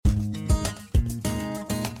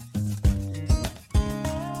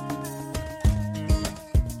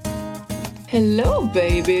Hello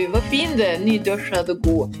baby, vad fin det är, nyduschad och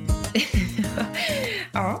god.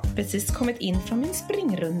 Ja, precis kommit in från min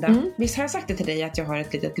springrunda. Visst har jag sagt det till dig att jag har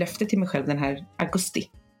ett litet löfte till mig själv den här augusti?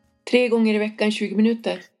 3 gånger i veckan, 20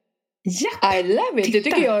 minuter. Ja, I love it, det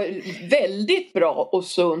tycker jag är väldigt bra och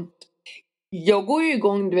sunt. Jag går ju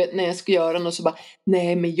igång, du vet, när jag ska göra något så bara,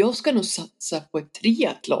 nej men jag ska nog satsa på ett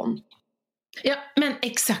triathlon. Ja, men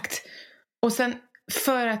exakt. Och sen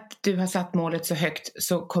för att du har satt målet så högt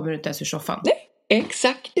så kommer du inte ens ur soffan. Nej,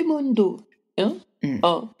 exakt i mundo. Ja.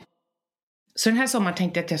 Ja. Så den här sommaren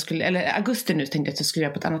tänkte jag att jag skulle, eller augusti nu tänkte jag att jag skulle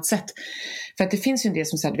göra på ett annat sätt. För att det finns ju en del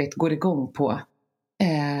som så här, du vet, går igång på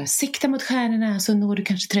sikta mot stjärnorna så når du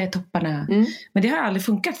kanske trädtopparna. Men det har aldrig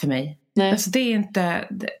funkat för mig. Nej. Alltså det är inte,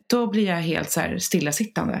 då blir jag helt så här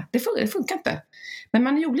stillasittande. Det funkar inte. Men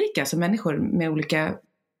man är ju olika som människor med olika,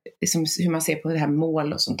 liksom, hur man ser på det här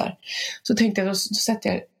mål och sånt där. Så tänkte jag, då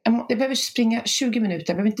sätter jag behöver springa 20 minuter,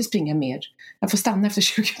 jag behöver inte springa mer. Jag får stanna efter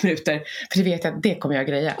 20 minuter, för det vet jag att det kommer jag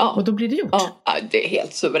greja. Ja. Och då blir det gjort. Ja, det är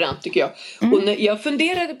helt suveränt tycker jag. Och när jag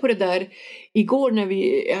funderade på det där igår när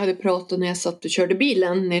vi hade pratat, när jag satt och körde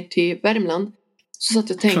bilen ner till Värmland. Så satt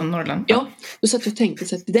jag tänkte, från Norrland. Ja, då satt jag och tänkte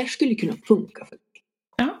så att det där skulle kunna funka.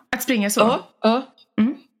 Ja, att springa så. Ja.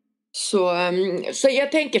 Så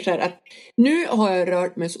jag tänker så här att nu har jag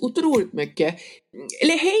rört mig så otroligt mycket.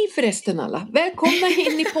 Eller hej förresten alla. Välkomna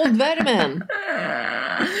in i poddvärmen.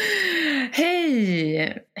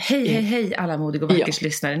 Hej alla Modig och Vackers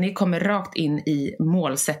lyssnare. Ni kommer rakt in i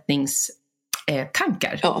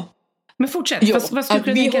målsättningstankar. Ja. Men fortsätt, vad skulle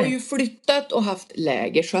du vi tänka? har ju flyttat och haft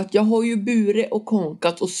läger, så att jag har ju burit och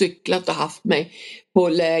konkat och cyklat och haft mig på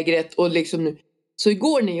lägret och liksom nu. Så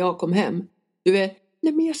igår när jag kom hem, du vet,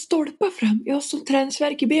 nej men jag stolpar fram, jag har sån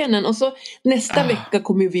träningsvärk i benen, och så nästa vecka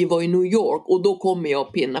kommer vi vara i New York och då kommer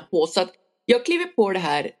jag pinna på, så att jag kliver på det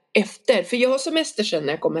här efter, för jag har semester sen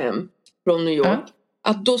när jag kommer hem från New York,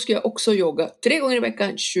 att då ska jag också jogga 3 gånger i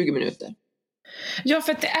veckan 20 minuter. Ja,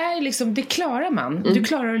 för att det är liksom, det klarar man. Du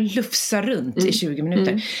klarar att lufsa runt i 20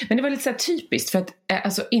 minuter. Men det var lite så här typiskt, för att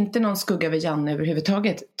alltså, inte någon skugga över Janne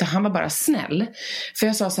överhuvudtaget. Han var bara snäll. För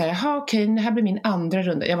jag sa så här, okej, det här blir min andra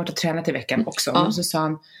runda. Jag har varit och tränat i veckan också. Och så sa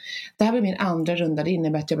han, det här blir min andra runda. Det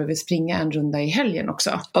innebär att jag behöver springa en runda i helgen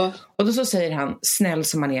också. Och då så säger han, snäll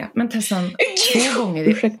som han är, men Tessan, 2 gånger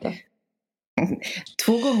Ursäkta.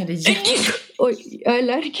 2 gånger det jätte... Oj, jag är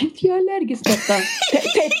allergisk Tettan.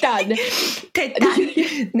 Tettan,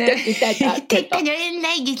 jag är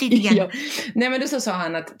allergisk lite grann. Nej, men då så sa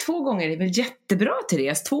han att 2 gånger är väl jättebra,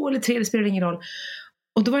 Therese. 2 eller 3, det spelar ingen roll.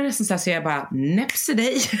 Och då var det nästan så jag bara, näpse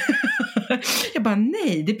dig. Jag bara,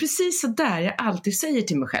 nej, det är precis så där jag alltid säger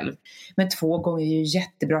till mig själv. Men 2 gånger är ju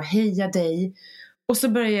jättebra, heja dig. Och så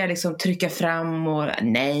börjar jag liksom trycka fram och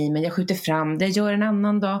nej, men jag skjuter fram det, jag gör en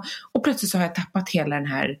annan dag. Och plötsligt så har jag tappat hela den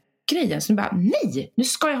här grejen. Så nu bara, nej, nu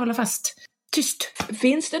ska jag hålla fast. Tyst.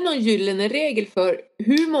 Finns det någon gyllene regel för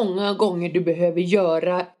hur många gånger du behöver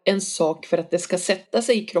göra en sak för att det ska sätta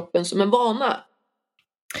sig i kroppen som en vana?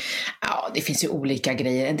 Ja, det finns ju olika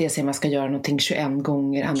grejer. En del säger man ska göra någonting 21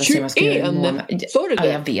 gånger. Andra säger man ska göra en månad. Sa du det?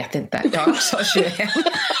 Ja, jag vet inte. Jag sa 21.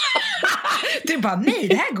 Du bara, nej,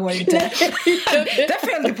 det här går inte. Där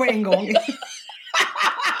föll du på en gång.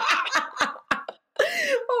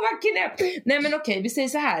 Vad knäpp. Nej, men okej, vi säger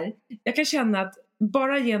så här. Jag kan känna att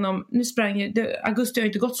bara genom, nu augusti har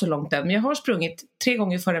inte gått så långt än, men jag har sprungit 3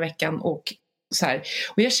 gånger förra veckan och så här.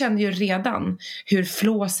 Och jag känner ju redan hur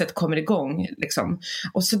flåset kommer igång liksom.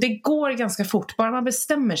 Och så det går ganska fort. Bara man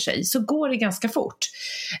bestämmer sig så går det ganska fort.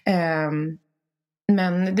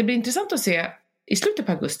 Men det blir intressant att se i slutet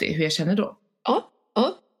på augusti hur jag känner då. Ja.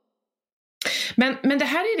 Men det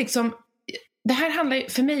här är liksom, det här handlar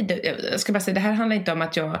för mig, jag ska bara säga, det här handlar inte om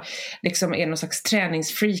att jag liksom är någon slags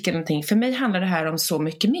träningsfreak eller någonting. För mig handlar det här om så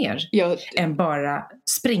mycket mer än bara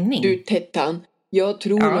springning. Du Tettan, jag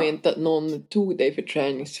tror nog inte att någon tog dig för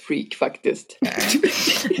träningsfreak faktiskt. Nej.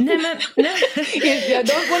 Jag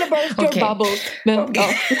don't wanna burst your bubble. Men,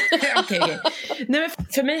 okay. Nej, men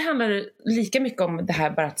för mig handlar det lika mycket om det här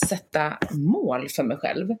bara att sätta mål för mig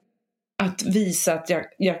själv. Att visa att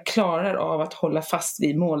jag klarar av att hålla fast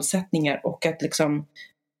vid målsättningar och att liksom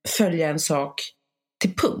följa en sak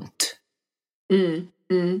till punkt.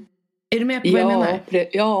 Är du med på vad jag menar?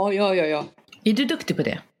 Ja. Är du duktig på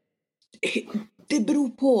det? Det beror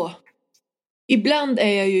på. Ibland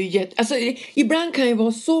är jag ju ibland kan jag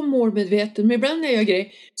vara så målmedveten, men ibland när jag gör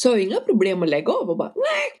så har jag inga problem att lägga av och bara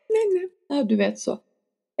nej. Ja, du vet så.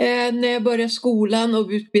 När jag började skolan och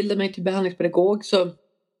utbildade mig till behandlingspedagog, så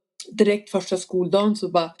direkt första skoldagen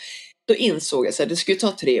så då insåg jag att det skulle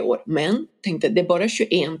ta 3 år, men tänkte det är bara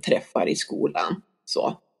 21 träffar i skolan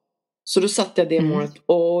så. Så då satte jag det målet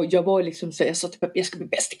och jag var liksom så jag sa till pappa, jag ska bli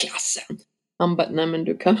bäst i klassen. Han bara, nej men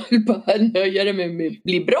du kan väl bara nöja dig med att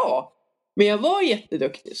bli bra. Men jag var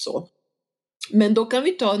jätteduktig så. Men då kan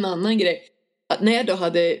vi ta en annan grej. Att när jag då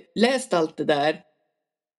hade läst allt det där,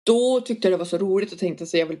 då tyckte jag det var så roligt och tänkte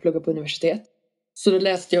så jag vill plugga på universitet. Så då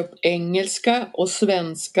läste jag upp engelska och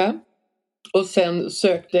svenska. Och sen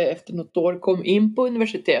sökte efter något år, kom in på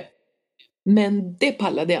universitet. Men det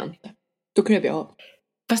pallade jag inte. Då klev jag av.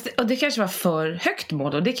 Och det kanske var för högt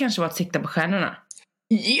mål och det kanske var att sikta på stjärnorna.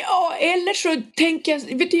 Ja, eller så tänker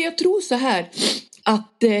jag, vet du, jag tror så här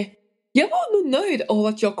att jag var nog nöjd av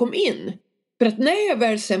att jag kom in. För att när jag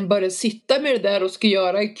väl sen började sitta med det där och ska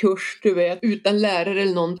göra en kurs, du vet, utan lärare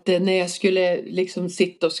eller någonting, när jag skulle liksom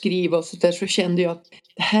sitta och skriva och så där, så kände jag att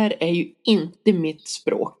det här är ju inte mitt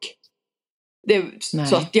språk.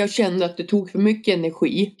 Så att jag kände att det tog för mycket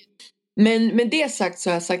energi. Men med det sagt så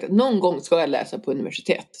har jag sagt att någon gång ska jag läsa på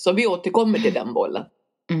universitet. Så vi återkommer till den bollen.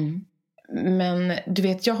 Mm. Men du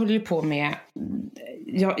vet, jag håller ju på med,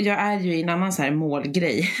 jag är ju i en annan så här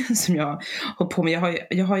målgrej som jag har på med.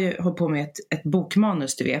 Jag har ju hållit på med ett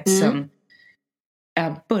bokmanus, du vet, sen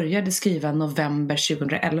jag började skriva november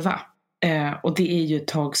 2011. Och det är ju ett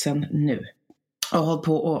tag sedan nu. Och har hållit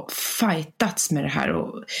på och fightats med det här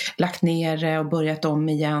och lagt ner det och börjat om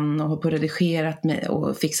igen och har på redigerat med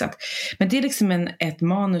och fixat. Men det är liksom ett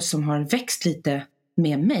manus som har växt lite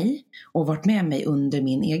med mig och varit med mig under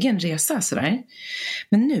min egen resa sådär.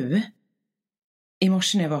 Men nu i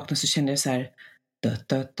morse när jag vaknade så kände jag så här du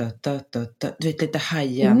vet, lite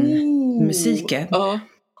Hajen musiken.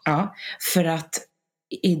 Ja, för att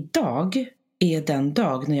idag är den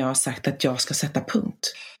dag när jag har sagt att jag ska sätta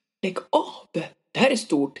punkt. Lägg av! Det här är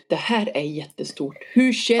stort. Det här är jättestort.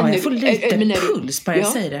 Hur känner du? Jag får lite puls bara jag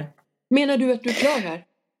säger det. Menar du att du är klar här?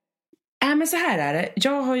 Men så här är det.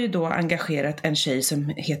 Jag har ju då engagerat en tjej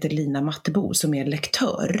som heter Lina Mattebo som är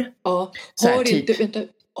lektör. Ja,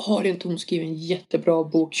 har inte hon skrivit en jättebra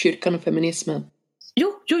bok, Kyrkan och feminismen?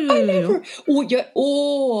 Jo.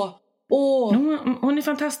 Hon är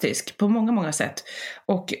fantastisk på många sätt.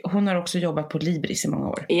 Och hon har också jobbat på Libris i många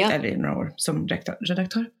år. Ja. Eller i några år som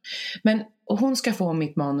redaktör. Men hon ska få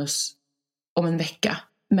mitt manus om en vecka.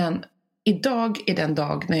 Men idag är den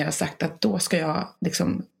dag när jag har sagt att då ska jag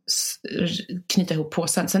liksom knyta ihop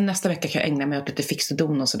påsen. Sen nästa vecka kan jag ägna mig åt lite fix och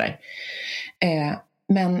don och sådär.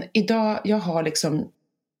 Men idag, jag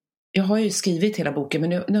har ju skrivit hela boken, men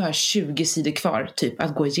nu har jag 20 sidor kvar typ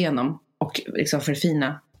att gå igenom och liksom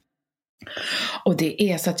förfina. Och det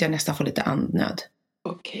är så att jag nästan får lite andnöd.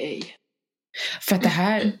 Okej. För att det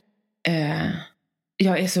här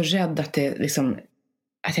jag är så rädd att det liksom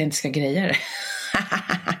att jag inte ska greja det.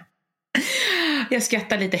 Jag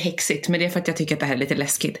skrattar lite häxigt, men det är för att jag tycker att det här är lite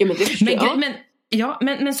läskigt.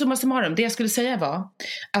 Men summa summarum, det jag skulle säga var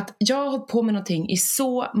att jag har hållit på med någonting i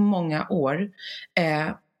så många år.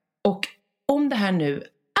 Och om det här nu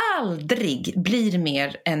aldrig blir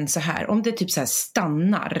mer än så här, om det typ så här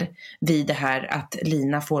stannar vid det här att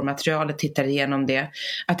Lina får materialet, tittar igenom det,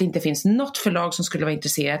 att det inte finns något förlag som skulle vara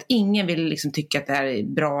intresserat, ingen vill liksom tycka att det här är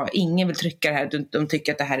bra, ingen vill trycka det här, de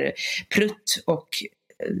tycker att det här är prutt och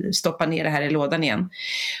stoppa ner det här i lådan igen,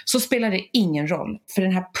 så spelar det ingen roll, för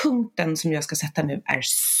den här punkten som jag ska sätta nu är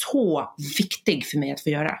så viktig för mig att få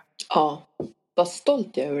göra. Ja, vad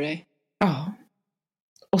stolt jag är över dig. Ja.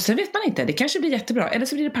 Och sen vet man inte, det kanske blir jättebra, eller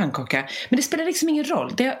så blir det pannkaka. Men det spelar liksom ingen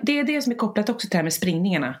roll. Det är det som är kopplat också till det här med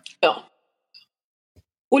springningarna. Ja.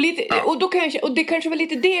 Och det kanske var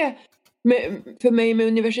lite det för mig med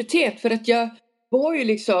universitet. För att jag var ju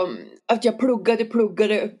liksom, att jag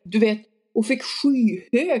pluggade, du vet, och fick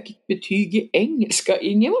skyhögt betyg i engelska.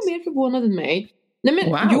 Ingen var mer förvånad än mig. Nej, men,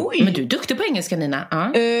 wow, men du är duktig på engelska,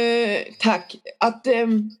 Nina. Tack.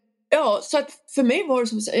 Ja, så att för mig var det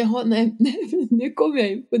som att säga, nu kommer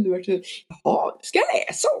jag in på universitetet. Jaha, ska jag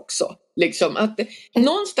läsa också? Liksom att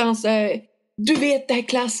någonstans, du vet det här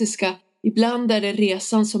klassiska, ibland är det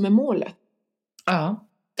resan som är målet. Ja.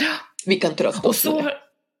 Vi kan trösta oss med det.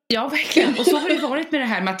 Ja, verkligen. Och så har det varit med det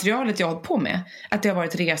här materialet jag har hållit på med. Att det har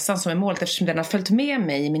varit resan som är målet, eftersom den har följt med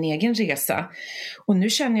mig i min egen resa. Och nu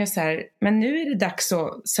känner jag så här, men nu är det dags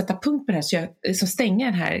att sätta punkt på det här, så jag liksom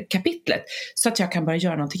stänger det här kapitlet. Så att jag kan börja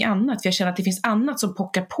göra någonting annat. För jag känner att det finns annat som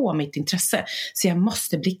pockar på mitt intresse. Så jag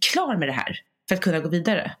måste bli klar med det här för att kunna gå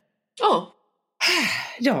vidare. Ja.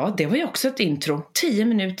 Ja, det var ju också ett intro. 10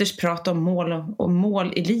 minuters prat om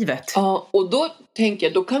mål i livet. Ja, och då tänker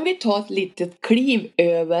jag, då kan vi ta ett litet kliv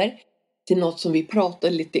över till något som vi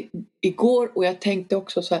pratade lite igår. Och jag tänkte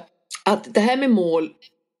också så här, att det här med mål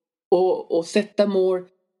och sätta mål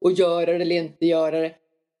och göra det eller inte göra det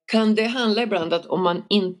kan det handla ibland att om man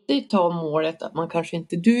inte tar målet att man kanske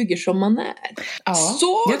inte duger som man är? Ja,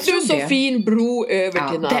 så du så fin bro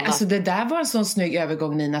över till något annat. Det där var en sån snygg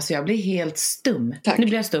övergång, Nina, så jag blir helt stum. Tack. Nu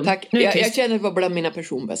blir jag stum. Tack. Jag känner att det var bland mina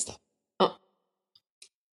personbästa. Ja.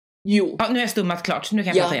 Jo. Ja, nu är jag stummat klart. Nu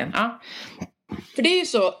kan jag prata igen. Ja. För det är ju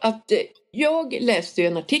så att jag läste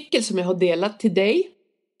en artikel som jag har delat till dig.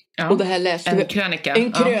 Ja. Och det här läste en krönika.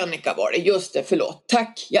 En krönika var det, just det, förlåt.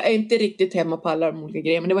 Tack, jag är inte riktigt hemma på alla de olika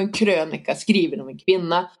grejerna. Men det var en krönika skriven av en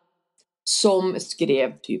kvinna som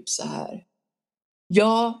skrev typ så här.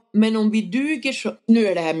 Ja, men om vi duger så... Nu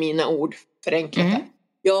är det här mina ord förenklat.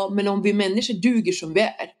 Ja, men om vi människor duger som vi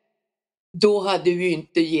är, då hade vi ju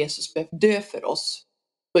inte Jesus behövt dö för oss.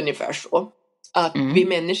 Ungefär så. Att vi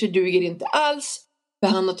människor duger inte alls.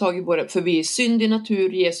 För han har tagit för vi är syndig natur.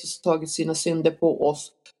 Jesus har tagit sina synder på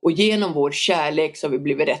oss. Och genom vår kärlek så har vi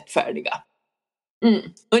blivit rättfärdiga.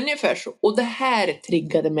 Ungefär så. Och det här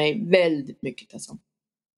triggade mig väldigt mycket. Alltså.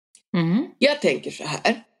 Jag tänker så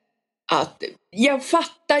här. Att jag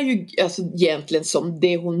fattar ju alltså, egentligen som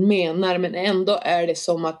det hon menar. Men ändå är det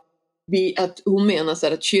som att hon menar så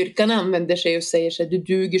här, att kyrkan använder sig och säger så här, du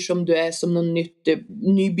duger som du är, som någon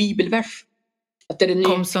ny bibelvers. Att det är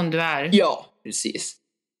kom som du är. Ja, precis.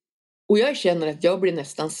 Och jag känner att jag blir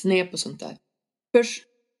nästan sned på sånt där.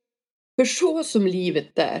 För så som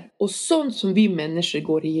livet är och sånt som vi människor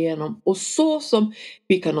går igenom och så som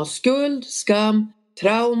vi kan ha skuld, skam,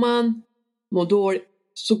 trauman, må dåligt,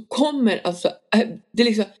 så kommer alltså det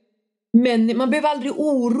liksom, man behöver aldrig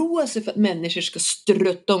oroa sig för att människor ska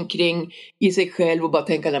strutta omkring i sig själv och bara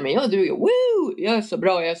tänka att jag duger, woo, jag är så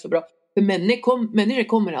bra. För människor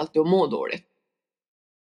kommer alltid att må dåligt.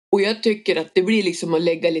 Och jag tycker att det blir liksom att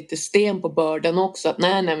lägga lite sten på bördan också. Att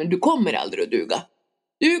nej, men du kommer aldrig att duga.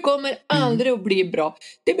 Du kommer aldrig att bli bra.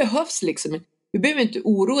 Det behövs liksom. Vi behöver inte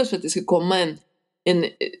oroa oss för att det ska komma en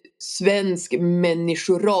svensk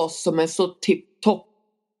människoras som är så tipptopp.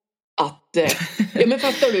 Att, ja men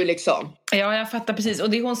fattar du liksom? Ja, jag fattar precis. Och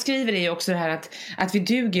det hon skriver är ju också det här att vi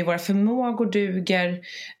duger, våra förmågor duger.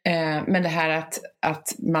 Men det här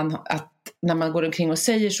att när man går omkring och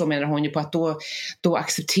säger så, menar hon ju på att då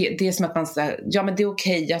accepterar, det är som att man säger, ja men det är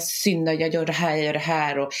okej, jag syndar, jag gör det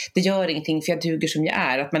här och det gör ingenting för jag duger som jag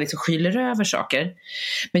är, att man liksom skyller över saker.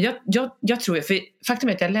 Men jag tror, för faktum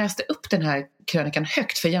är att jag läste upp den här krönikan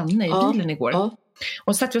högt för Janne i bilen igår.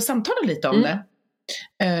 Och satt vi och samtalade lite om det.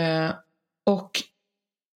 Och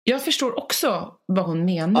jag förstår också vad hon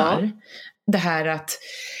menar. Det här att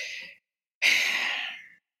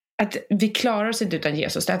vi klarar oss inte utan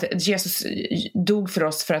Jesus. Att Jesus dog för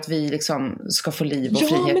oss för att vi liksom ska få liv och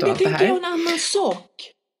frihet och allt det här. Ja, men det är en annan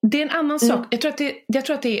sak. Det är en annan sak. Jag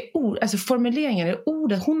tror att det är alltså formuleringen, eller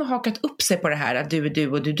ordet. Hon har hakat upp sig på det här att du är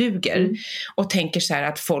du och du duger. Och tänker så här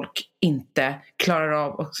att folk inte klarar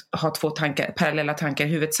av att ha två parallella tankar i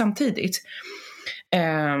huvudet samtidigt.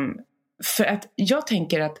 För att jag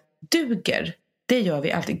tänker att duger, det gör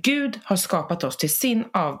vi alltid. Gud har skapat oss till sin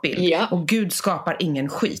avbild. Ja. Och Gud skapar ingen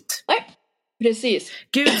skit. Nej, precis.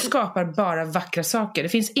 Gud skapar bara vackra saker. Det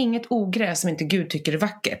finns inget ogräs som inte Gud tycker är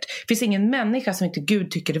vackert. Det finns ingen människa som inte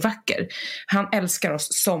Gud tycker är vacker. Han älskar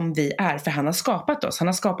oss som vi är, för han har skapat oss. Han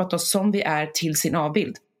har skapat oss som vi är till sin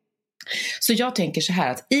avbild. Så jag tänker så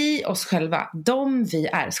här att i oss själva, de vi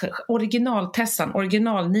är, original-Tessan,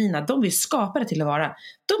 original-Nina, de vi skapade till att vara,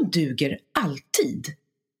 de duger alltid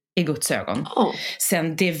i Guds ögon.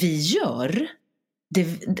 Sen det vi gör,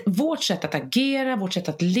 vårt sätt att agera, vårt sätt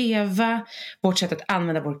att leva, vårt sätt att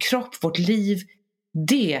använda vår kropp, vårt liv,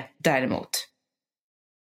 det däremot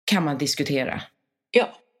kan man diskutera.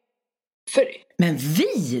 Ja. Men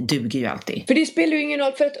vi duger ju alltid. För det spelar ju ingen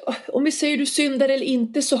roll, för att om vi säger du syndar eller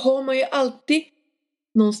inte, så har man ju alltid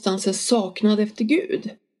någonstans en saknad efter Gud.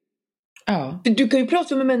 Ja. Du kan ju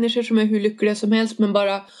prata med människor som är hur lyckliga som helst, men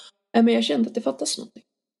bara, men jag kände att det fattas någonting.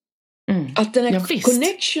 Att den här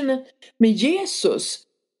connectionen med Jesus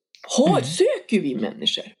söker vi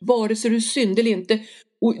människor, vare sig du synd eller inte.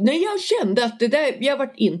 Och när jag kände att det där, jag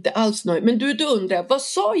var inte alls nöjd. Men då undrar jag, vad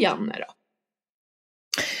sa Janne då?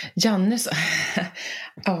 Janne sa,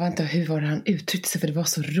 vänta, hur var det han uttryckte sig? För det var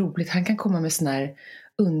så roligt. Han kan komma med sån här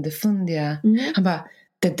underfundiga. Han bara,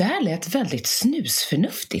 det där lät väldigt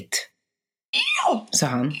snusförnuftigt. Ja, sa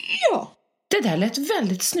han. Ja. Det där lät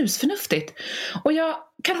väldigt snusförnuftigt. Och jag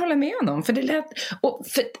kan hålla med honom. För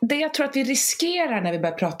det jag tror att vi riskerar när vi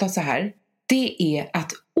börjar prata så här, det är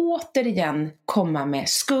att återigen komma med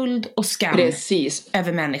skuld och skam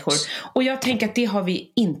över människor. Och jag tänker att det har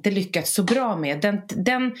vi inte lyckats så bra med.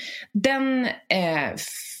 Den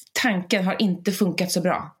tanken har inte funkat så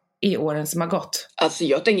bra i åren som har gått. Alltså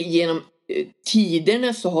jag tänker genom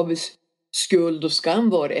tiderna så har vi skuld och skam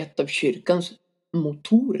var ett av kyrkans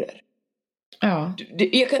motorer. Ja,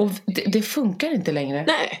 och det funkar inte längre.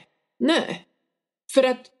 Nej. För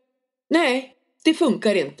att, det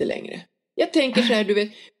funkar inte längre. Jag tänker så här, du vet,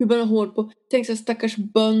 hur man har hållit på. Tänk så här, stackars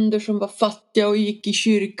bönder som var fattiga och gick i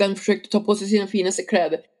kyrkan, försökte ta på sig sina finaste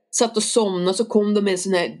kläder. Satt och somnade, så kom de med en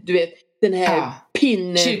sån här, du vet, den här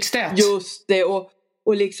pinnen. Kyrkstöt. Just det,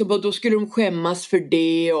 och liksom, och då skulle de skämmas för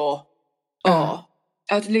det och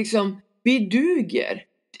att liksom, vi duger.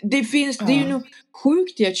 Det är ju nog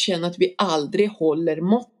sjukt i att känna att vi aldrig håller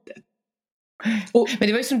måttet. Men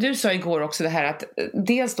det var ju som du sa igår också, det här att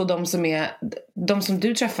dels då de som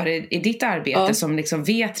du träffar i ditt arbete som liksom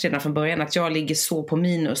vet redan från början att jag ligger så på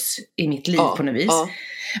minus i mitt liv på något vis.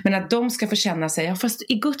 Men att de ska få känna sig,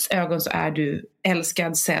 fast i Guds ögon så är du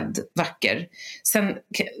älskad, sedd, vacker. Sen,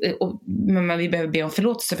 men vi behöver be om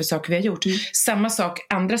förlåtelse för saker vi har gjort. Samma sak,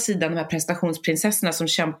 andra sidan, de här prestationsprinsessorna som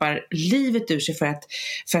kämpar livet ur sig för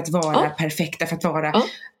att vara perfekta, för att vara...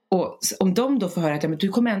 Och om de då får höra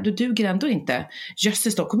att du duger ändå inte.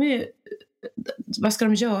 Jösses, då kommer ju... Vad ska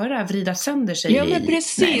de göra? Vrida sönder sig? Ja, men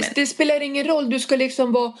precis. Det spelar ingen roll. Du ska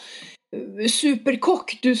liksom vara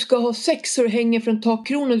superkock. Du ska ha sex och hänga från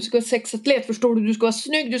takkronan. Du ska vara sexatlet, förstår du? Du ska vara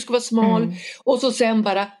snygg, du ska vara smal. Och så sen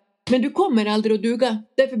bara... Men du kommer aldrig att duga.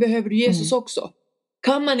 Därför behöver du Jesus också.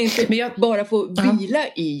 Kan man inte bara få vila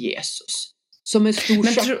i Jesus? Som en stor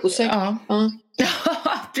chacosäck.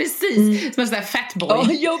 Precis, som en sån där fat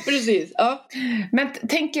boy. Ja, precis. Ja. Men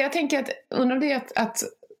jag tänker att undrar det att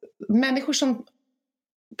människor som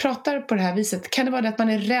pratar på det här viset, kan det vara det att man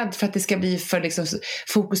är rädd för att det ska bli för liksom,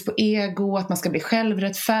 fokus på ego, att man ska bli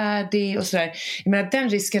självrättfärdig och sådär. Jag menar, den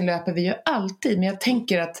risken löper vi ju alltid, men jag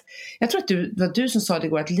tror att det var du som sa det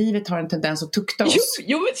igår, att livet har en tendens att tukta oss.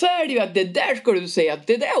 Jo, men så är det ju, att det där ska du säga, att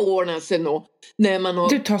det där ordnar sig nog när man har...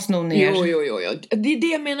 Du tas nog ner. Jo. Det är det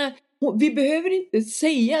jag menar. Vi behöver inte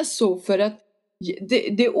säga så, för att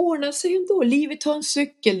det ordnar sig ändå. Livet har en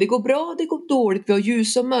cykel. Det går bra, det går dåligt. Vi har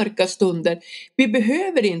ljusa och mörka stunder. Vi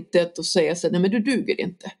behöver inte att säga så, nej men du duger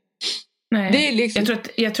inte. Nej. Det är liksom...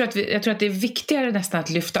 jag tror att det är viktigare nästan att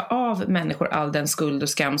lyfta av människor all den skuld och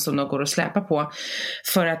skam som de går och släpar på.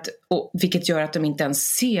 Vilket gör att de inte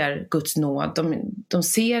ens ser Guds nåd. De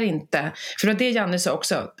ser inte. För det var det Janne sa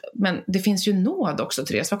också. Men det finns ju nåd också,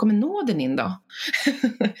 Therese. Var kommer nåden in då?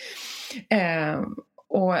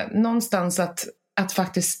 Och någonstans att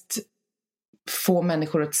faktiskt få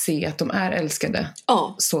människor att se att de är älskade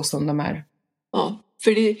så som de är. Ja,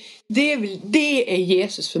 för det är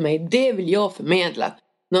Jesus för mig. Det vill jag förmedla.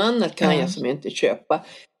 Något annat kan jag som jag inte köpa.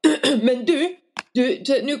 Men du,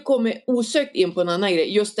 nu kommer jag osökt in på en annan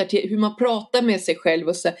grej. Just där till hur man pratar med sig själv.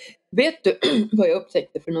 Och så, vet du vad jag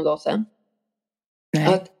upptäckte för några dagar sedan? Nej.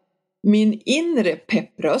 Att min inre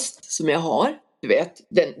peppröst som jag har, du vet,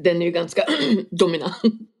 den är ju ganska dominant.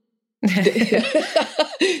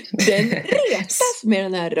 Den retas med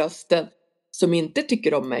den här rösten som inte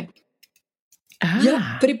tycker om mig. Ja,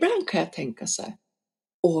 för ibland kan jag tänka så här: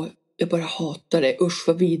 åh, jag bara hatar det, usch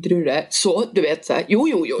vad vidrig det är. Så, du vet så här,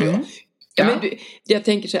 jo. Ja. Men jag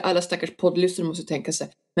tänker så här, alla stackars poddlyssnare måste tänka så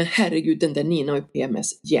här: men herregud, den där Nina har ju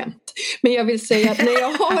PMS jämt. Men jag vill säga att när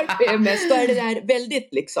jag har PMS, då är det där väldigt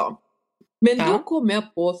liksom. Men då kommer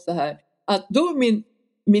jag på så här, att då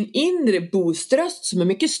min inre boströst, som är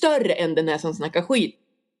mycket större än den här som snackar skit,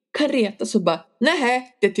 kan retas och bara,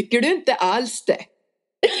 nej, det tycker du inte alls det.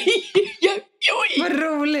 Vad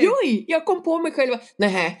roligt. Jag kom på mig själv,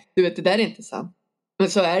 nej, du vet, det där är inte sant. Men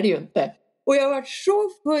så är det ju inte. Och jag har varit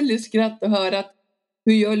så full i skratt att höra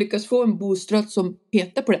hur jag lyckas få en boströst som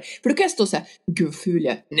petar på det. För då kan jag stå så här, gud ful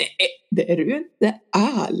jag. Nej, det är du inte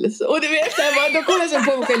alls. Och du vet så här, då kommer jag så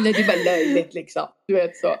på mig själv, det är bara löjligt liksom. Du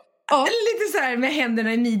vet så. Ja. Lite så här med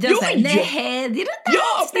händerna i midjan. Nej, det är det inte.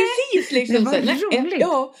 Ja, precis. Liksom, det var roligt.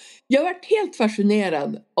 Ja, jag har varit helt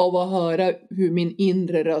fascinerad av att höra hur min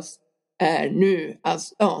inre röst är nu.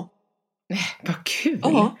 Alltså, ja. Vad kul.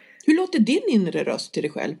 Ja. Hur låter din inre röst till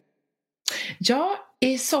dig själv? Ja,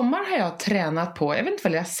 i sommar har jag tränat på, jag vet inte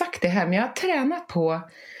vad jag har sagt det här, men jag har tränat på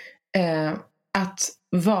att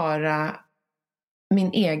vara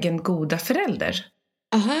min egen goda förälder.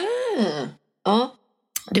 Aha, ja.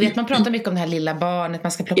 Du vet, man pratar mycket om det här lilla barnet,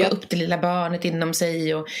 man ska plocka upp det lilla barnet inom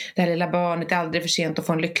sig, och det här lilla barnet är aldrig för sent att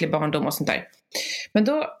få en lycklig barndom och sånt där. Men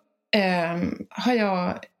då har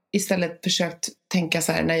jag istället försökt tänka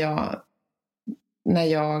så här, när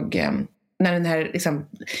den här liksom,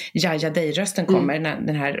 jaja dig-rösten kommer, när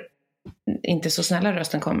den här inte så snälla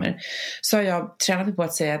rösten kommer, så har jag tränat på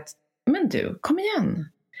att säga att, men du, kom igen.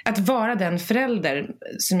 Att vara den förälder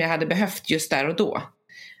som jag hade behövt just där och då.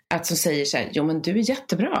 Att som säger så här, jo men du är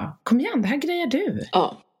jättebra, kom igen, det här grejer du.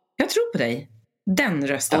 Ja. jag tror på dig. Den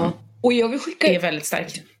rösten Och jag vill är väldigt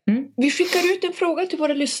stark. Vi skickar ut en fråga till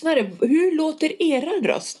våra lyssnare. Hur låter era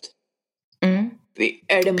röst?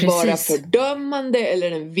 Är den bara fördömande eller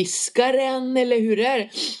är den viskaren eller hur är det?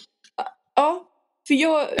 Ja, för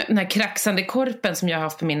jag... Den här kraxande korpen som jag har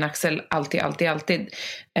haft på min axel alltid.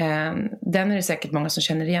 Den är det säkert många som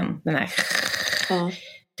känner igen. Den här...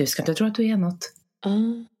 Du ska inte tro att du är något.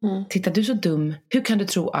 Titta, du är så dum. Hur kan du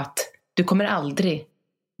tro att du kommer aldrig...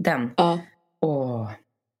 Den.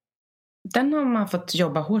 Den har man fått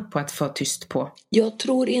jobba hårt på att få tyst på. Jag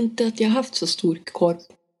tror inte att jag har haft så stor korp.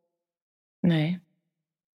 Nej.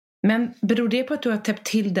 Men beror det på att du har täppt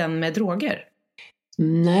till den med droger?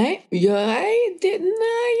 Nej, jag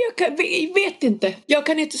vet inte. Jag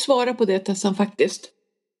kan inte svara på det, Tessan, faktiskt.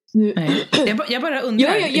 Nu. Nej. Jag bara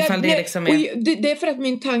undrar ifall det liksom är... Det är för att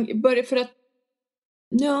min tanke börjar för att...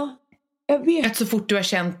 Ja, jag vet. Att så fort du har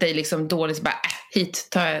känt dig liksom dåligt så bara hit,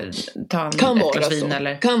 ta en glas vin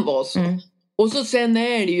eller... Kan vara så. Och så sen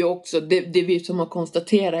är det ju också det vi som har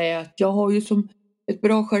konstaterat är att jag har ju som ett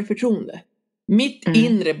bra självförtroende. Mitt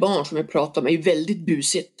inre barn som jag pratar om är ju väldigt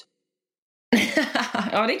busigt.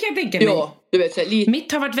 Ja, det kan jag tänka mig. Ja, du vet, så här, lite...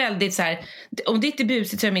 Mitt har varit väldigt så här, om ditt är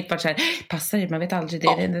busigt så har mitt varit så här, passar det, man vet aldrig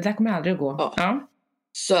det, det där kommer aldrig att gå. Ja.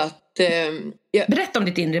 Så att... Berätta om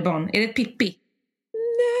ditt inre barn, är det ett Pippi?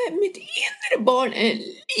 Nej, mitt inre barn är en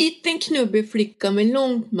liten knubbig flicka med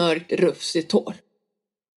långt mörkt rufsigt hår.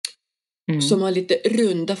 Som har lite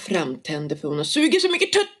runda framtänder för hon har sugit så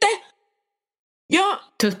mycket tutte. Ja.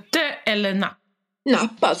 Tutte eller napp?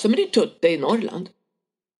 Napp, alltså, men det är tutte i Norrland.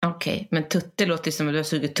 Okej, men tutte låter som att du har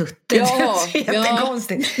sugit tutte. Ja, det är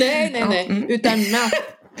jättekonstigt. Nej. Utan napp.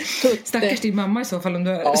 Tutte. Stackars din mamma i så fall om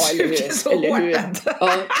du har sugit så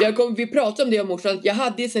hårt. Vi pratade om det om morsan. Jag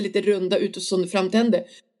hade så lite runda utåtstående framtänder.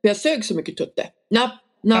 För jag sög så mycket tutte. Napp.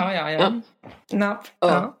 Napp.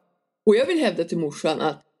 Och jag vill hävda till morsan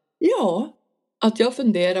att jag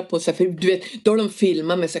funderar på så här, för du vet, då har de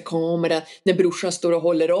filmat med så här kamera när brorsan står och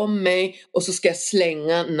håller om mig och så ska jag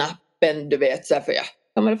slänga nappen, du vet, så här, för jag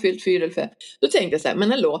kan vara fyllt 4 eller 5. Då tänkte jag så här,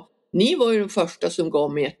 men hallå, ni var ju de första som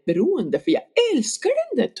gav mig ett beroende, för jag älskar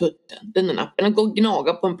den där tutten, den där nappen, att gå och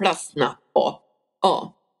gnaga på en plastnapp.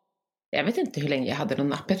 Jag vet inte hur länge jag hade någon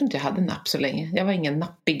napp. Jag tror inte jag hade napp så länge. Jag var ingen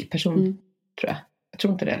nappig person, tror jag. Jag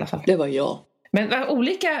tror inte det i alla fall. Det var jag. Men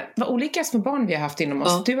vad olika små barn vi har haft inom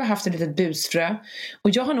oss. Du har haft ett litet busfrö. Och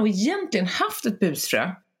jag har nog egentligen haft ett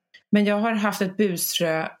busfrö. Men jag har haft ett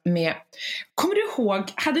busfrö med... Kommer du ihåg,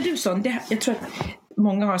 hade du sån? Jag tror att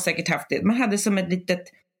många har säkert haft det. Man hade som ett litet...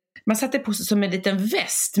 Man satte på sig som en liten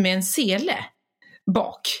väst med en sele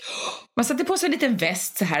bak. Man satte på sig en liten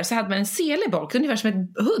väst så här. Så hade man en sele bak. Ungefär som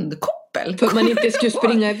ett hundkoppel. För att man inte skulle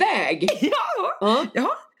springa iväg.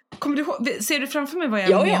 Ja. Kommer du ihåg? Ser du framför mig vad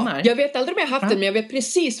jag menar? Ja, jag vet aldrig om jag har haft den, men jag vet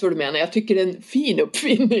precis vad du menar. Jag tycker det är en fin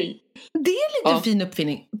uppfinning. Det är lite en fin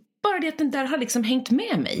uppfinning. Bara det att den där har liksom hängt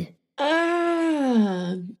med mig.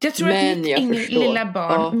 Jag tror att mitt lilla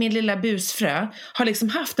barn, min lilla busfrö, har liksom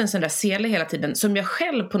haft en sån där sele hela tiden som jag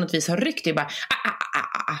själv på något vis har ryckt i. Bara,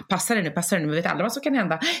 passar det nu, men vet aldrig vad som kan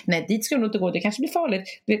hända. Nej, dit ska du nog inte gå, det kanske blir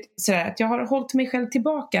farligt. Vet, sådär, att jag har hållit mig själv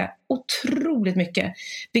tillbaka otroligt mycket.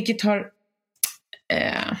 Vilket har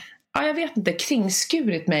jag vet inte,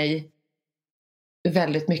 kringskurit mig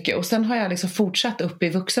väldigt mycket. Och sen har jag liksom fortsatt upp i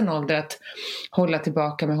vuxen ålder att hålla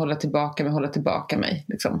tillbaka mig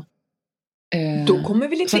liksom. Då kommer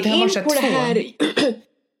vi lite in på det här.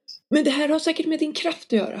 Men det här har säkert med din kraft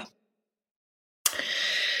att göra.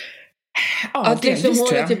 Ja, att liksom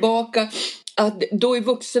hålla tillbaka. Att då i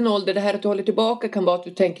vuxen ålder, det här att du håller tillbaka kan vara att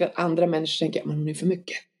du tänker att andra människor tänker, men hon är för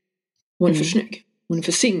mycket. Hon är för snygg. Hon är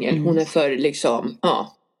för singel. Hon är för liksom,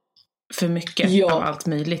 för mycket av allt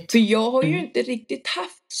möjligt. För jag har ju inte riktigt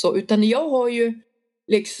haft så. Utan jag har ju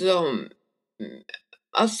liksom...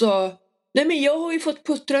 Alltså... Nej, men jag har ju fått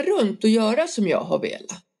puttra runt och göra som jag har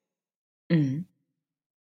velat.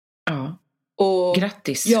 Ja. Och,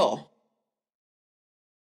 grattis. Ja.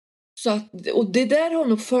 Så att, och det där har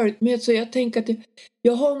nog följt med. Så jag tänker att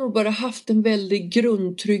jag har nog bara haft en väldig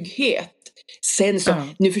grundtrygghet. Sen så,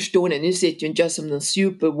 nu förstår ni, nu sitter ju inte jag som en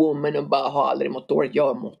superwoman och bara har aldrig mått dåligt.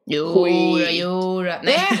 Jag har mått skit.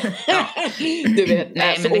 Nej. Du vet,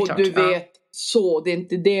 nej, alltså, men det är och klart. du vet, så det är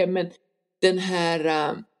inte det, men den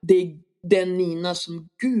här, det är den Nina som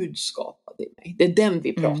Gud skapade i mig. Det är den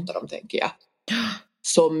vi pratar om, tänker jag.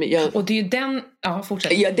 Som jag, och det är ju den,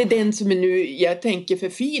 fortsätt. Ja, det är den som är nu, jag tänker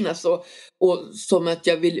förfinas och som att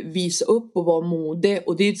jag vill visa upp och vara modig.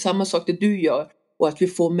 Och det är samma sak det du gör. Och att vi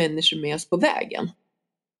får människor med oss på vägen.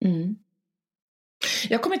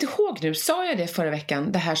 Jag kommer inte ihåg nu, sa jag det förra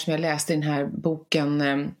veckan, det här som jag läste i den här boken,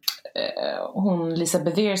 hon Lisa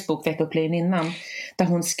Beveres bok Väck upp innan, där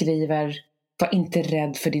hon skriver: var inte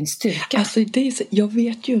rädd för din styrka. Alltså jag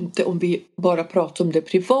vet ju inte om vi bara pratar om det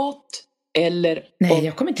privat eller... Nej,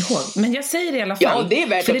 jag kommer inte ihåg, men jag säger det i alla fall. Ja, det är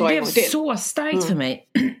värt för att ta det en blev gång till. så starkt för mig.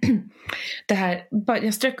 Det här,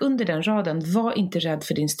 jag strök under den raden: var inte rädd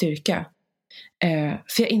för din styrka.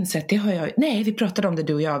 För jag inser att det har jag... Nej, vi pratade om det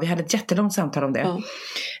du och jag. Vi hade ett jättelångt samtal om det.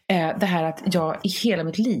 Det här att jag i hela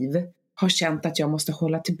mitt liv har känt att jag måste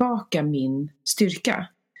hålla tillbaka min styrka.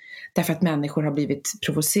 Därför att människor har blivit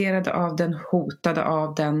provocerade av den, hotade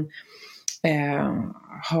av den,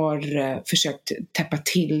 har försökt täppa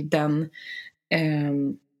till den.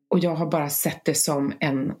 Och jag har bara sett det som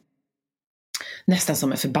nästan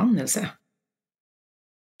som en förbannelse.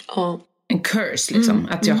 Ja. En curse liksom,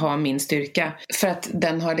 att jag har min styrka. För att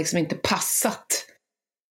den har liksom inte passat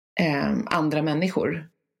andra människor.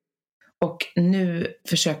 Och nu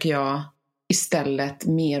försöker jag istället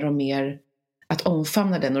mer och mer att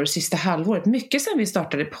omfamna den. Och det sista halvåret, mycket sedan vi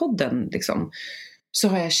startade podden liksom, så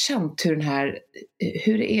har jag känt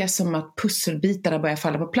hur det är som att pusselbitarna börjar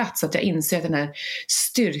falla på plats. Att jag inser att den här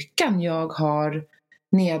styrkan jag har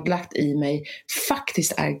nedlagt i mig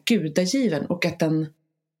faktiskt är gudagiven. Och att den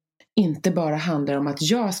inte bara handlar om att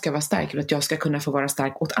jag ska vara stark, utan att jag ska kunna få vara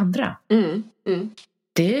stark åt andra.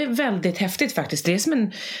 Det är väldigt häftigt faktiskt. Det är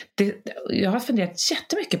som jag har funderat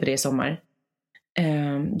jättemycket på det i sommar.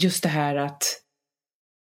 Just det här att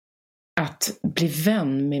bli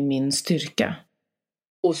vän med min styrka.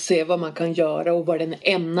 Och se vad man kan göra och vad den är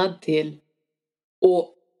ämnad till.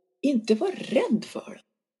 Och inte vara rädd för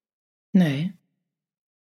den.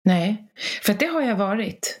 Nej. För det har jag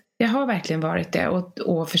varit. Jag har verkligen varit det.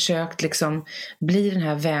 Och försökt liksom bli den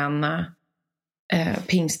här väna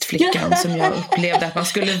pingstflickan som jag upplevde att man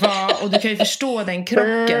skulle vara. Och du kan ju förstå den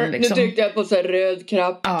krocken liksom. Nu tryckte jag på så här röd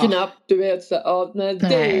knapp, du vet så.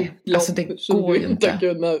 Nej, alltså det går ju inte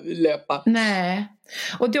kunna löpa. Nej.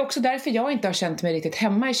 Och det är också därför jag inte har känt mig riktigt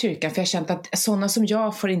hemma i kyrkan. För jag har känt att sådana som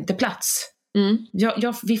jag får inte plats.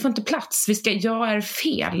 Vi får inte plats. Jag är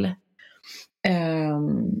fel.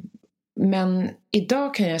 Men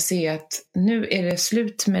idag kan jag se att nu är det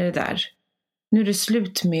slut med det där. Nu är det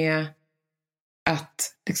slut med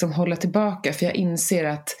att liksom hålla tillbaka. För jag inser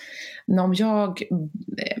att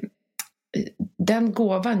den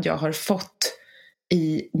gåvan jag har fått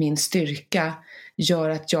i min styrka gör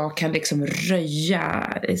att jag kan liksom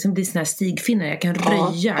röja, liksom det är såna här stigfinnar, jag kan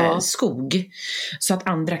röja skog så att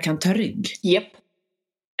andra kan ta rygg.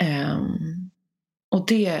 Och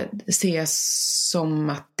det ser jag som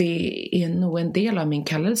att det är nog en del av min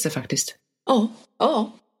kallelse faktiskt.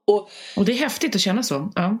 Ja. Och det är häftigt att känna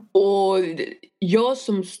så. Ja. Och jag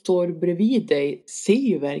som står bredvid dig ser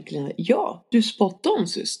ju verkligen, du spot on,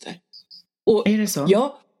 syster. Och, är det så?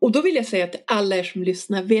 Ja, och då vill jag säga att alla er som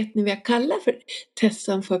lyssnar, vet ni vad jag kallar för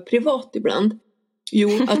Tessan för privat ibland?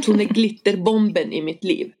 Jo, att hon är glitterbomben i mitt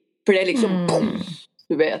liv. För det är liksom,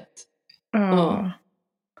 du vet. Ja.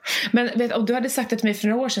 Men om du hade sagt det till mig för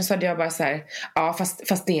några år sedan så hade jag bara så här,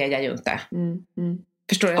 fast det är jag ju inte.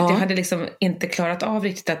 Förstår du? Att jag hade liksom inte klarat av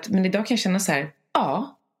riktigt men idag kan jag känna så här,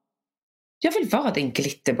 jag vill vara din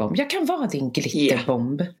glitterbomb. Jag kan vara din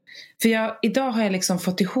glitterbomb. För idag har jag liksom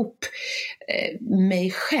fått ihop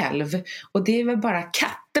mig själv. Och det är väl bara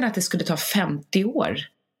katten att det skulle ta 50 år.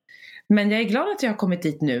 Men jag är glad att jag har kommit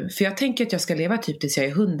dit nu. För jag tänker att jag ska leva typ tills jag är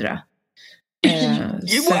 100.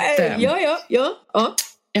 Ja.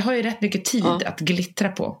 Jag har ju rätt mycket tid att glittra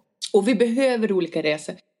på. Och vi behöver olika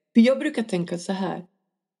resor. För jag brukar tänka så här.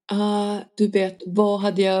 Du vet, vad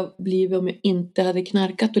hade jag blivit om jag inte hade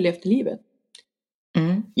knarkat och levt livet?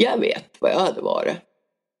 Jag vet vad jag hade varit.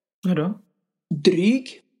 Vadå?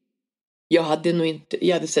 Dryg. Jag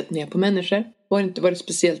hade sett ner på människor. Inte varit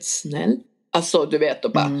speciellt snäll. Alltså, du vet,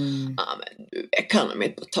 och bara, men jag kan de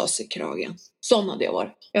inte ta sig i kragen. Sån hade jag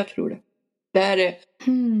varit. Jag tror det.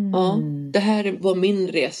 Det här var min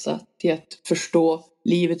resa till att förstå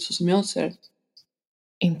livet så som jag ser.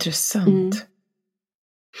 Intressant.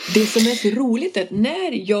 Det som är så roligt är att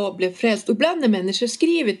när jag blev frälst, och ibland när människor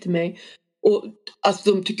skriver till mig och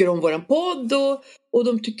alltså de tycker om våran podd och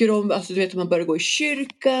de tycker om, alltså du vet, man börjar gå i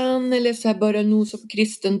kyrkan eller så här börjar nosa på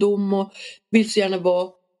kristendom och vill så gärna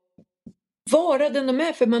vara den de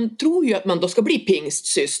är, för man tror ju att man då ska bli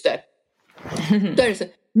pingstsyster. Då är det så,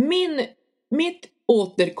 mitt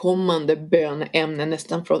återkommande böneämne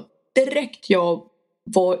nästan från direkt jag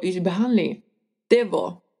var i behandling, det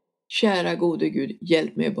var: kära gode Gud,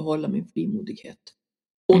 hjälp mig att behålla min frimodighet.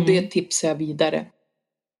 Och det tipsar jag vidare.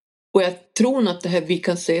 Och jag tror att det här, vi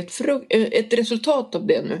kan se ett resultat av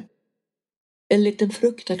det nu. en liten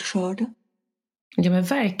frukt att skörda. Ja, men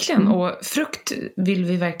verkligen. Och frukt vill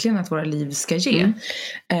vi verkligen att våra liv ska ge.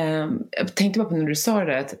 Jag tänkte bara på när du sa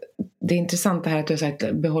det, att det är intressant det här att du har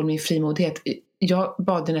sagt behåll min frimodighet. Jag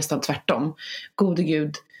bad det nästan tvärtom. Gode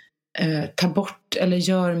Gud, ta bort eller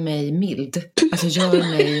gör mig mild. Alltså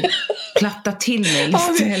gör mig, platta till mig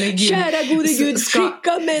lite. Eller kära gode Gud,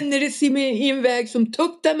 skicka människor i en väg som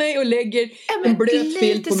tuktar mig och lägger en blöt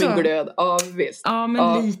filt på min glöd. Ja, visst. Ja,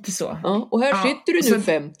 men lite så. Ja, och här sitter du nu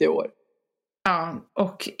 50 år. Ja,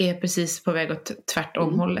 och är precis på väg åt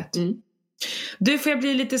tvärtom hållet. Du, får jag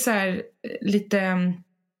bli lite så här, lite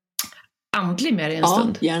andlig med dig en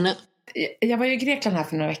stund? Ja, gärna. Jag var ju i Grekland här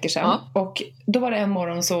för några veckor sedan. Och då var det en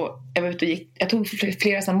morgon så jag var ute och gick. Jag tog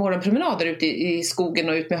flera sådana morgonpromenader ute i skogen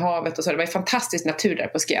och ut med havet och så. Det var en fantastisk natur där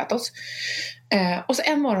på Skiathos. Och så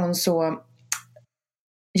en morgon så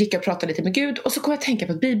gick jag och pratade lite med Gud. Och så kom jag att tänka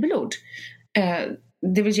på ett bibelord.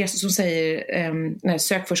 Det är väl Jesus som säger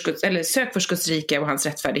sök först Guds rike och hans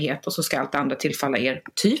rättfärdighet och så ska allt andra tillfalla er.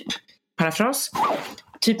 Typ, parafras.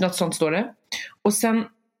 Typ något sånt står det. Och sen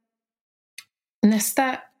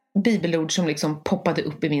nästa bibelord som liksom poppade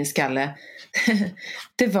upp i min skalle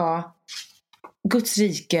det var Guds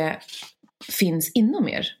rike finns inom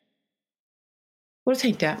er. Och då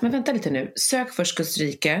tänkte jag, men vänta lite nu. Sök först Guds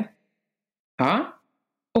rike. Ja.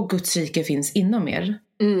 Och Guds rike finns inom er.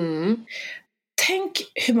 Tänk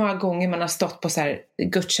hur många gånger man har stått på så här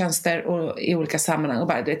gudstjänster och i olika sammanhang och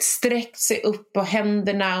bara sträckt sig upp på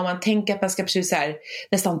händerna och man tänker att man ska precis så här,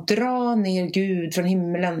 nästan dra ner Gud från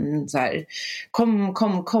himlen så här.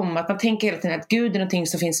 Kom, att man tänker hela tiden att Gud är någonting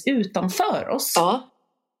som finns utanför oss. Ja.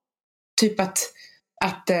 Typ att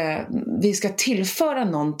vi ska tillföra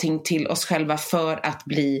någonting till oss själva för att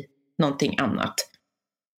bli någonting annat.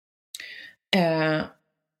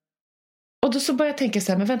 Och då så börjar jag tänka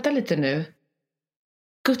så här, men vänta lite nu.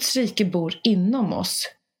 Guds rike bor inom oss.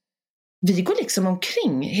 Vi går liksom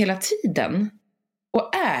omkring hela tiden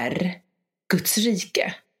och är Guds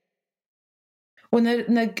rike. Och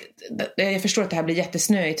när jag förstår att det här blir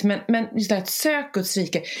jättesnöigt, men just det här att sök Guds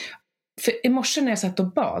rike. För i morse när jag satt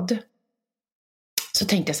och bad så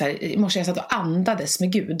tänkte jag så här, i morse jag satt och andades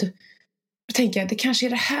med Gud. Då tänkte jag, det kanske är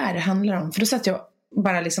det här det handlar om. För då satt jag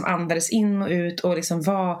bara liksom andades in och ut och liksom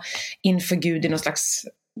var inför Gud i någon slags,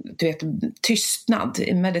 du vet, tystnad,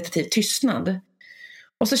 meditativ tystnad.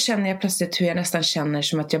 Och så känner jag plötsligt hur jag nästan känner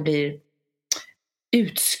som att jag blir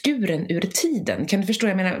utskuren ur tiden. Kan du förstå?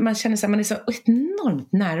 Jag menar, man känner sig, man är så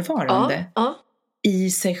enormt närvarande i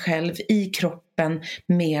sig själv, i kroppen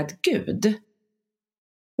med Gud.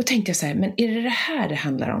 Då tänkte jag så här, men är det här det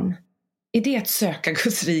handlar om? Är det att söka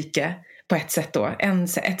Guds rike på ett sätt då?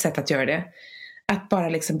 Ett sätt att göra det. Att bara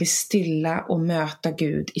liksom bli stilla och möta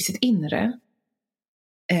Gud i sitt inre.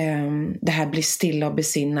 Det här blir stilla och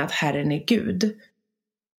besinna att Herren är Gud.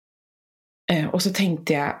 Och så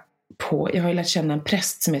tänkte jag jag har ju lärt känna en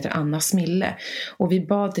präst som heter Anna Smille. Och vi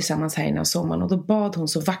bad tillsammans här innan sommaren. Och då bad hon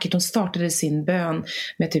så vackert. Hon startade sin bön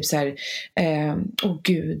med typ så här: åh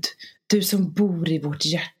Gud, du som bor i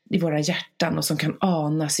våra hjärtan och som kan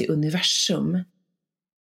anas i universum.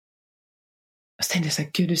 Och så tänkte jag så här,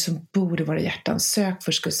 Gud, du som bor i våra hjärtan, sök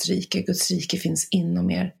först Guds rike. Guds rike finns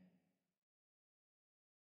inom er.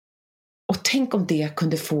 Och tänk om det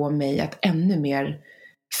kunde få mig att ännu mer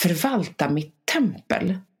förvalta mitt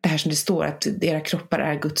tempel. Det här som det står att era kroppar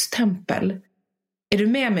är Guds tempel. Är du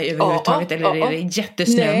med mig överhuvudtaget eller är det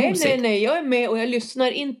jättesnömosigt? Nej, jag är med och jag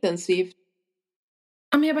lyssnar intensivt.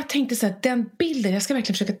 Ja, men jag bara tänkte så här, den bilden, jag ska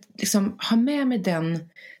verkligen försöka liksom ha med mig den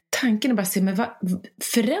tanken och bara se, men vad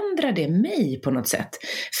förändrar det mig på något sätt?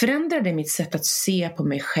 Förändrar det mitt sätt att se på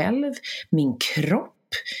mig själv, min kropp,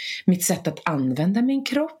 mitt sätt att använda min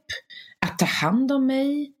kropp, att ta hand om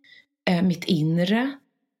mig, mitt inre?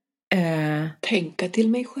 Tänka till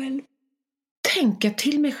mig själv. Tänka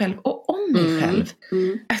till mig själv och om mig själv.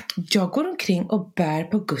 Att jag går omkring och bär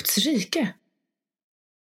på Guds rike.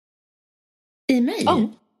 I mig.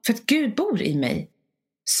 För att Gud bor i mig.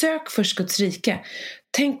 Sök först Guds rike.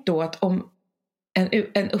 Tänk då att om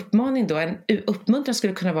en uppmaning då, en uppmuntran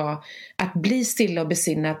skulle kunna vara att bli stilla och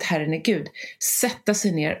besinna att Herren är Gud. Sätta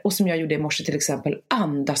sig ner och som jag gjorde i morse till exempel,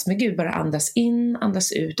 andas med Gud. Bara andas in,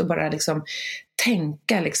 andas ut och bara liksom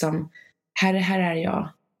tänka liksom, här är jag.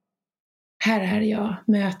 Här är jag.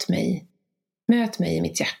 Möt mig. Möt mig i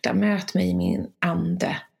mitt hjärta. Möt mig i min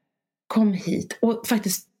ande. Kom hit. Och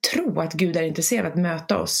faktiskt tro att Gud är intresserad av att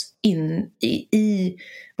möta oss in i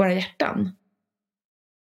våra hjärtan.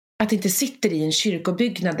 Att det inte sitter i en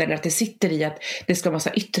kyrkobyggnad eller att det sitter i att det ska vara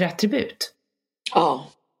massa yttre attribut.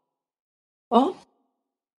 Ja.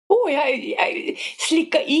 Jag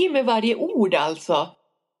slickar i med varje ord alltså.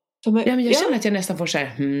 men jag känner att jag nästan får så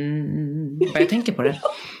här, vad jag tänker på det.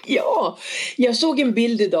 Ja, jag såg en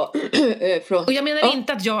bild idag från... Och jag menar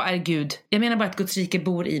inte att jag är Gud. Jag menar bara att Guds rike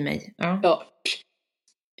bor i mig. Ja.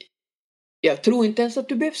 Jag tror inte ens att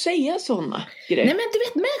du behöver säga sådana grejer. Nej, men du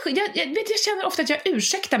vet, människor, jag känner ofta att jag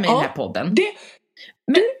ursäktar mig i den här podden.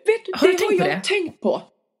 Har jag tänkt på.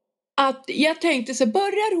 Att jag tänkte så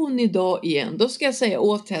börjar hon idag igen, då ska jag säga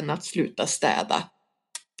åt henne att sluta städa.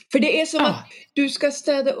 För det är som att du ska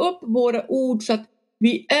städa upp våra ord så att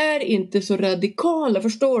vi är inte så radikala,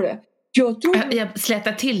 förstår du? Jag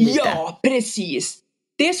slätar till lite. Ja, precis.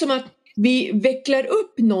 Det är som att vi vecklar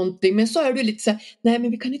upp någonting, men så är du lite så här, nej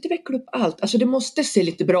men vi kan inte veckla upp allt. Alltså det måste se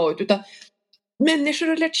lite bra ut, utan människor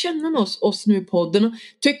har lärt känna oss nu i podden, och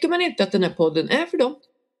tycker man inte att den här podden är för dem,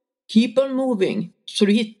 keep on moving, så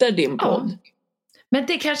du hittar din podd. Men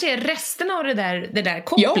det kanske är resten av det där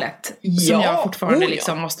kopplet som jag fortfarande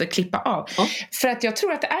liksom måste klippa av. Ja. För att jag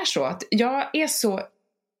tror att det är så att jag är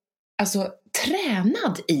så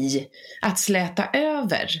tränad i att släta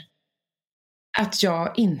över att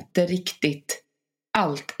jag inte riktigt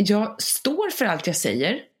jag står för allt jag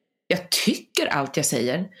säger. Jag tycker allt jag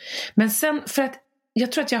säger. Men sen, för att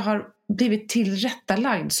jag tror att jag har blivit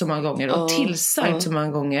tillrättalagd så många gånger och tillsagd så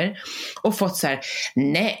många gånger och fått så här,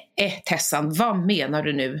 nej Tessan, vad menar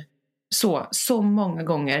du nu? Så många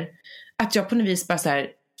gånger att jag på något vis bara så här,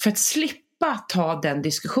 för att slippa ta den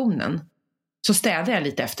diskussionen så städar jag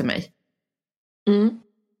lite efter mig.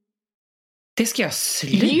 Det ska jag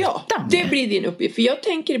sluta med. Det blir din uppgift. För jag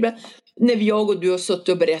tänker ibland, när jag och du har suttit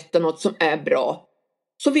och berättat något som är bra,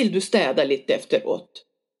 så vill du städa lite efteråt.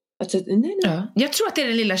 Alltså, nej. Ja, jag tror att det är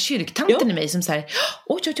den lilla kyrktanten i mig som säger,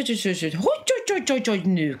 oj,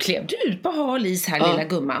 nu klev du ut på hal is här, lilla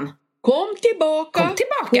gumman. Kom tillbaka.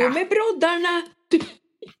 På med broddarna.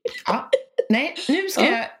 Ja, nej, nu ska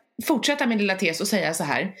jag fortsätta min lilla tes och säga så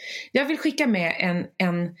här. Jag vill skicka med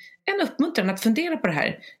en uppmuntran att fundera på det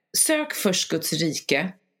här. Sök först Guds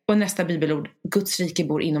rike, och nästa bibelord, Guds rike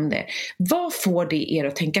bor inom det. Vad får det er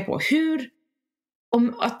att tänka på?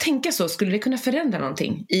 Om att tänka så, skulle det kunna förändra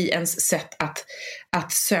någonting i ens sätt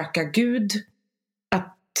att söka Gud,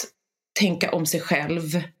 att tänka om sig själv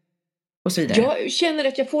och så vidare? Jag känner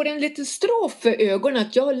att jag får en liten strof för ögonen,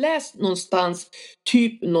 att jag har läst någonstans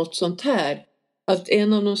typ något sånt här, att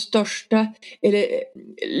en av de största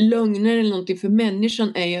lögner eller någonting för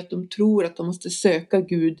människan är ju att de tror att de måste söka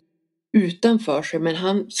Gud utanför sig,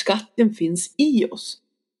 men skatten finns i oss.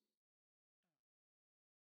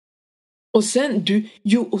 Och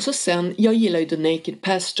sen jag gillar ju The Naked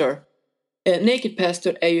Pastor. Naked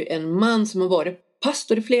Pastor är ju en man som har varit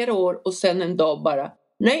pastor i flera år och sen en dag bara,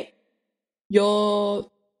 nej, jag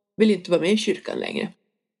vill inte vara med i kyrkan längre.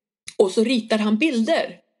 Och så ritar han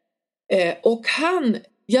bilder. Och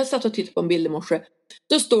jag satt och tittade på en bild i morse.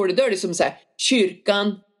 Då står det, är det som så här,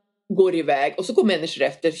 kyrkan går iväg och så går människor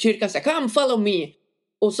efter. Kyrkan säger, come follow me.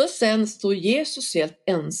 Och så sen står Jesus helt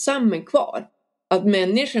ensam kvar. Att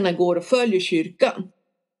människorna går och följer kyrkan.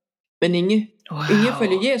 Men ingen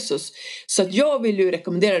följer Jesus. Så att jag vill ju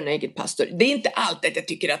rekommendera en egen pastor. Det är inte allt att jag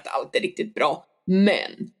tycker att allt är riktigt bra.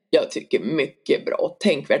 Men jag tycker mycket bra och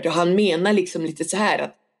tänkvärt. Och han menar liksom lite så här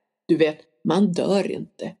att, du vet, man dör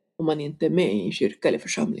inte om man inte är med i en kyrka eller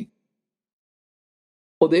församling.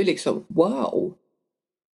 Och det är liksom, wow.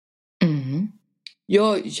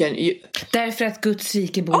 Jag känner... Därför att Guds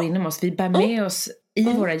rike bor inom oss. Vi bär med oss i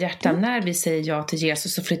våra hjärtan. När vi säger ja till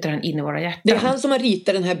Jesus så flyttar han in i våra hjärtan. Det är han som har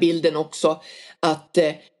ritat den här bilden också. Att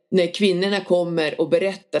när kvinnorna kommer och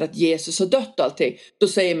berättar att Jesus har dött och allting, då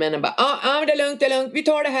säger männen bara, det är lugnt, vi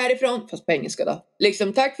tar det härifrån. Fast på engelska då.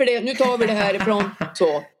 Liksom, tack för det, nu tar vi det härifrån.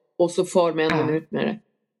 Så. Och så far männen ut med det.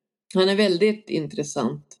 Han är väldigt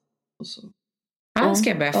intressant. Och så. Han ska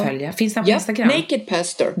jag börja följa. Finns han på Instagram? Naked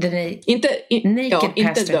Pastor. Naked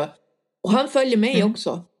Pastor. Och han följer mig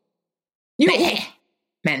också. Jo.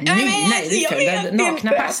 Men nej, du följer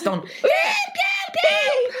nakna pastorn.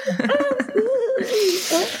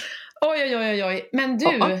 Oj. Men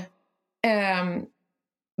du,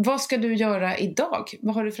 vad ska du göra idag?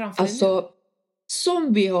 Vad har du framför dig nu?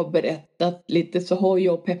 Som vi har berättat lite, så har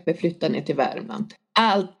jag och Peppe flyttat ner till Värmland.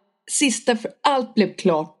 Allt blev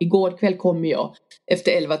klart. Igår kväll kom jag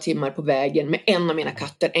efter 11 timmar på vägen med en av mina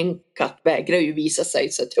katter. En katt vägrar ju visa sig,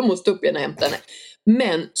 så att jag måste upp igen och hämta henne.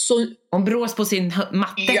 Men så... Hon brås på sin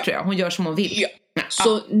matte, tror jag. Hon gör som hon vill. Ja.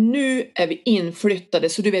 Så nu är vi inflyttade.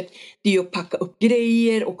 Så du vet, det är ju att packa upp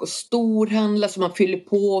grejer och storhandla så man fyller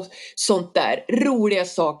på sånt där. Roliga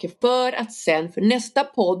saker för att sen för nästa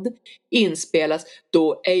podd inspelas.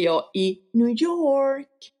 Då är jag i New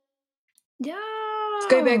York. Ja.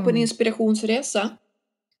 Ska iväg på en inspirationsresa.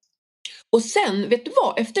 Och sen, vet du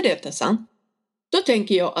vad? Efter det, Tessan, då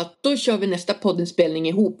tänker jag att då kör vi nästa poddinspelning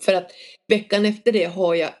ihop. För att veckan efter det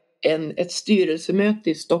har jag ett styrelsemöte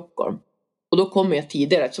i Stockholm. Och då kommer jag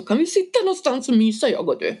tidigare. Så kan vi sitta någonstans och mysa, jag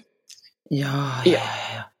och du. Ja.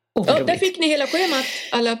 Ja, där fick ni hela schemat,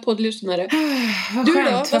 alla poddlyssnare. Vad du skönt,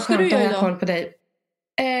 då? Vad ska du göra idag? Koll på dig.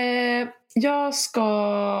 Jag ska...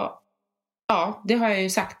 Ja, det har jag ju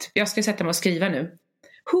sagt. Jag ska sätta mig och skriva nu.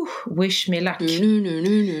 Wish me luck.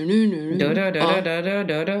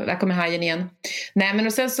 Där kommer hajen igen. Nej, men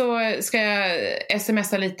och sen så ska jag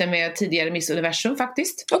smsa lite med tidigare Miss Universum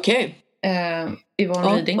faktiskt. Okej.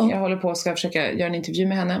 Yvonne Ryding. Jag håller på och ska försöka göra en intervju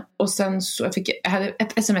med henne. Och sen så jag hade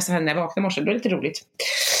ett sms av henne när jag vaknade i morse. Det var lite roligt.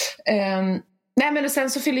 Nej, men och sen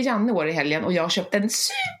så fyller Janne år i helgen. Och jag har köpt en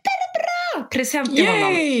superbra present till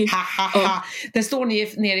honom. Den står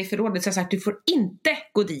nere i förrådet. Så jag har sagt, du får inte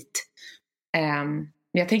gå dit.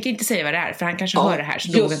 Men jag tänker inte säga vad det är. För han kanske hör det här.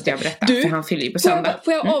 Så då vågar inte jag berätta. För han fyller ju på söndag.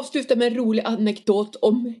 Får jag avsluta med en rolig anekdot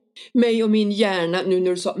om mig och min hjärna. Nu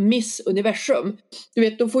när du sa Miss Universum. Du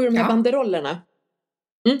vet, då får ju de här banderollerna.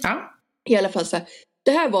 Ja. I alla fall så här.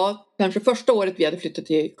 Det här var kanske första året vi hade flyttat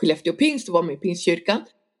till Skellefteå Pingst. Det var med i Pingstkyrkan.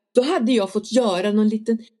 Då hade jag fått göra någon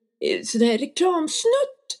liten sån här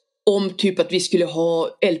reklamsnutt. Om typ att vi skulle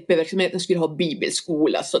ha LP-verksamheten skulle ha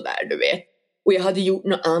bibelskola sådär, du vet. Och jag hade gjort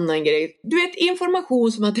någon annan grej. Du vet,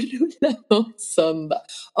 information som hade rullat någon söndag.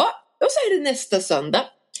 Ja, och så är det nästa söndag.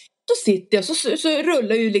 Då sitter jag så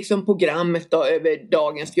rullar ju liksom programmet då över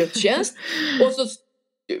dagens gudstjänst. Och så,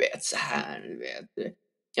 du vet så här, du vet.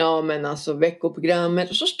 Ja, men alltså veckoprogrammet.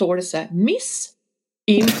 Och så står det så här, Miss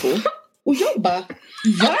Info. Och jag bara,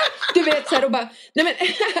 va? Du vet så här och bara, nej men,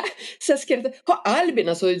 så jag skrev, har Albin,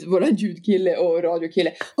 alltså våran ljudkille och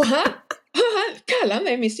radiokille, och han kallar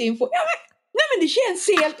mig Miss Info. Ja, nej men det känns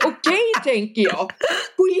helt okej, tänker jag.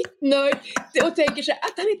 Skitnöjd. Och tänker så här,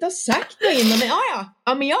 att han inte har sagt det innan. Men ja,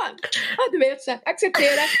 men du vet så här,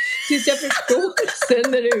 acceptera. Tills jag förstår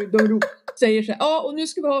sen när de säger så här, och nu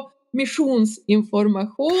ska vi ha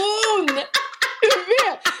missionsinformation. Du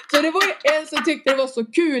vet. Så det var ju en som tyckte det var så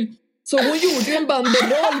kul. Så hon gjorde en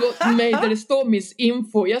banderoll åt mig där det står Miss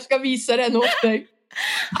Info. Jag ska visa den åt dig.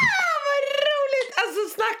 Vad roligt! Alltså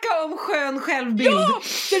snacka om skön självbild. Ja,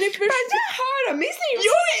 så det hör Miss Info.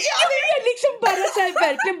 Jo, jag är liksom bara så här,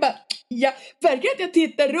 verkligen att jag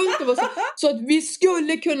tittar runt och så att vi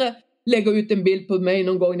skulle kunna lägga ut en bild på mig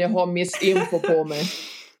någon gång när jag har Miss Info på mig.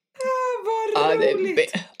 Vad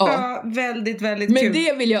roligt. Väldigt, väldigt kul. Men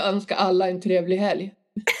det vill jag önska alla en trevlig helg.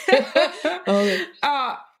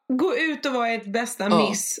 Gå ut och vara ett bästa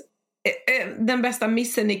miss. Den bästa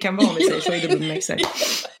missen ni kan vara, om vi säger så i dubbelmexer.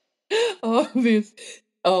 Ja, visst.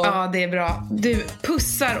 Ja, det är bra. Du,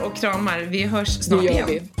 pussar och kramar. Vi hörs snart igen.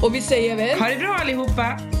 Vi. Och vi säger väl, ha det bra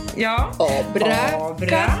allihopa. Ja. Abra,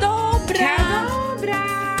 kadabra.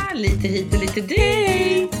 Lite hit och lite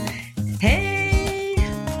dit.